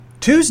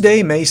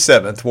Tuesday, May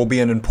 7th will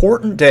be an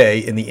important day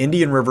in the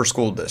Indian River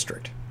School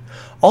District.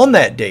 On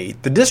that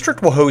date, the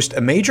district will host a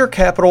major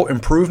capital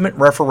improvement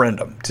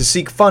referendum to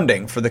seek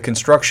funding for the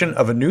construction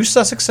of a new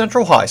Sussex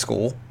Central High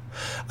School,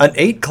 an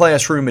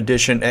 8-classroom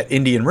addition at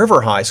Indian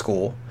River High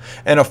School,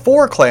 and a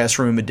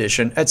 4-classroom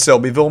addition at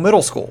Selbyville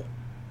Middle School.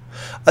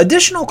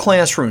 Additional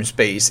classroom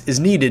space is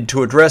needed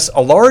to address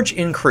a large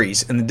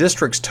increase in the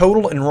district's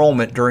total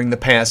enrollment during the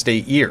past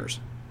 8 years.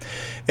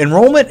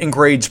 Enrollment in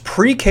grades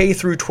pre-K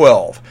through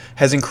 12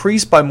 has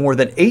increased by more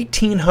than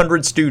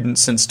 1,800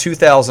 students since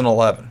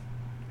 2011.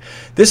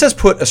 This has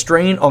put a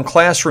strain on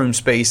classroom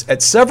space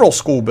at several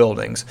school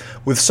buildings,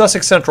 with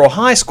Sussex Central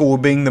High School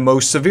being the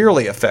most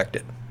severely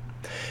affected.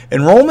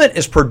 Enrollment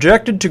is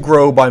projected to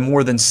grow by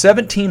more than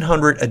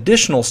 1,700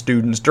 additional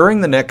students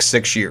during the next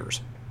 6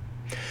 years.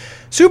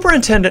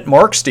 Superintendent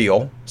Mark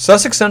Steele,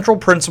 Sussex Central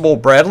Principal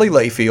Bradley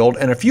Layfield,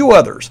 and a few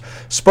others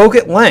spoke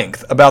at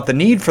length about the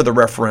need for the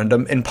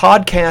referendum in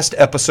podcast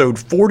episode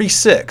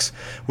 46,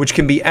 which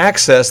can be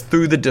accessed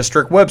through the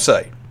district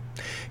website.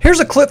 Here's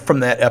a clip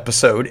from that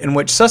episode in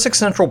which Sussex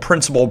Central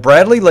Principal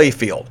Bradley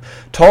Layfield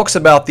talks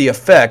about the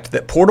effect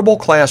that portable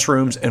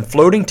classrooms and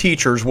floating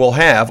teachers will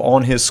have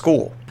on his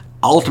school.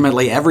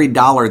 Ultimately, every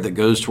dollar that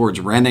goes towards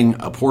renting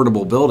a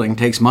portable building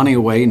takes money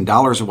away and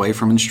dollars away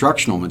from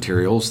instructional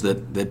materials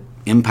that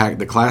impact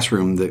the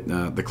classrooms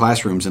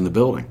in the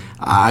building.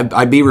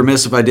 I'd be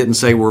remiss if I didn't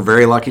say we're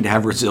very lucky to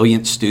have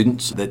resilient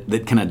students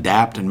that can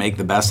adapt and make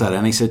the best out of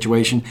any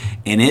situation,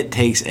 and it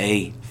takes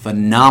a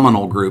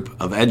phenomenal group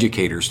of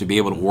educators to be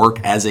able to work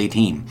as a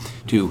team,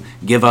 to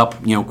give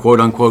up, quote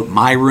unquote,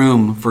 my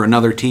room for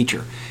another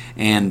teacher,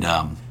 and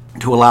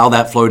to allow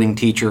that floating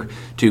teacher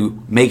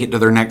to make it to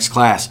their next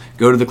class,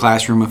 go to the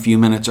classroom a few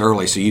minutes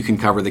early so you can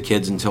cover the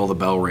kids until the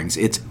bell rings.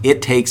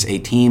 It takes a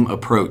team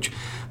approach.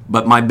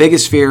 But my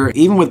biggest fear,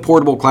 even with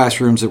portable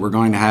classrooms that we're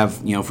going to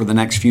have, for the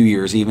next few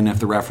years, even if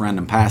the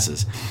referendum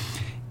passes,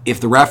 if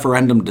the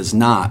referendum does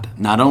not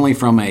only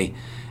from a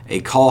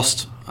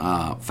cost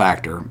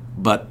factor,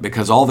 but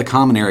because all the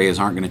common areas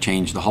aren't going to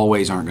change, the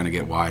hallways aren't going to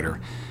get wider,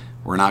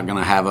 we're not going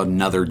to have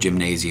another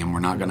gymnasium, we're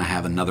not going to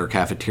have another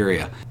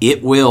cafeteria,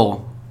 it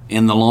will,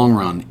 in the long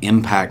run,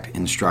 impact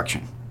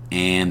instruction.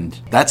 And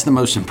that's the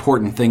most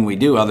important thing we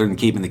do other than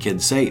keeping the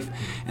kids safe.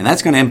 And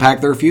that's going to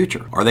impact their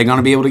future. Are they going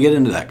to be able to get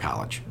into that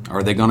college?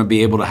 Are they going to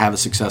be able to have a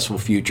successful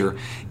future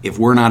if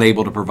we're not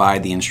able to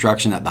provide the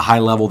instruction at the high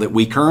level that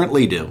we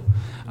currently do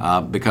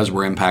because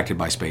we're impacted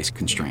by space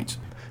constraints?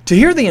 To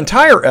hear the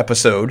entire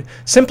episode,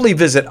 simply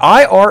visit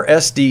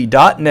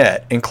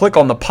IRSD.net and click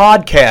on the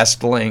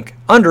podcast link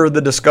under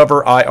the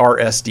Discover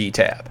IRSD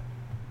tab.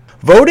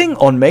 Voting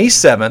on May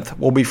 7th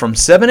will be from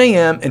 7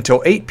 a.m.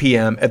 until 8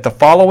 p.m. at the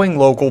following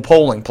local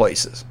polling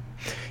places: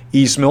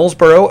 East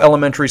Millsboro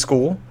Elementary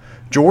School,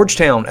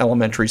 Georgetown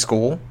Elementary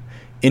School,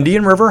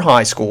 Indian River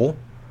High School,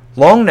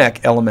 Long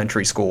Neck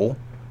Elementary School,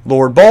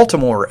 Lord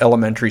Baltimore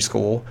Elementary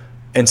School,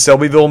 and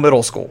Selbyville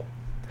Middle School.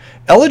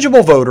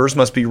 Eligible voters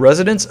must be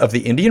residents of the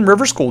Indian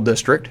River School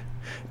District,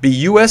 be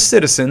U.S.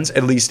 citizens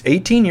at least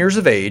 18 years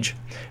of age,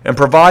 and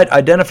provide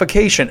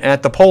identification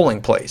at the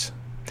polling place.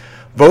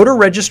 Voter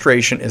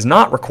registration is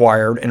not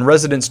required, and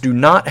residents do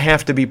not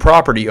have to be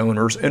property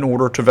owners in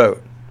order to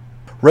vote.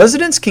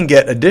 Residents can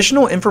get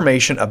additional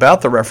information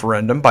about the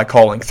referendum by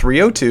calling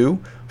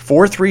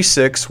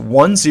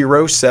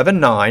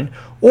 302-436-1079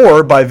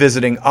 or by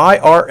visiting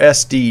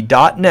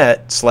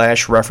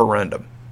irsd.net/referendum.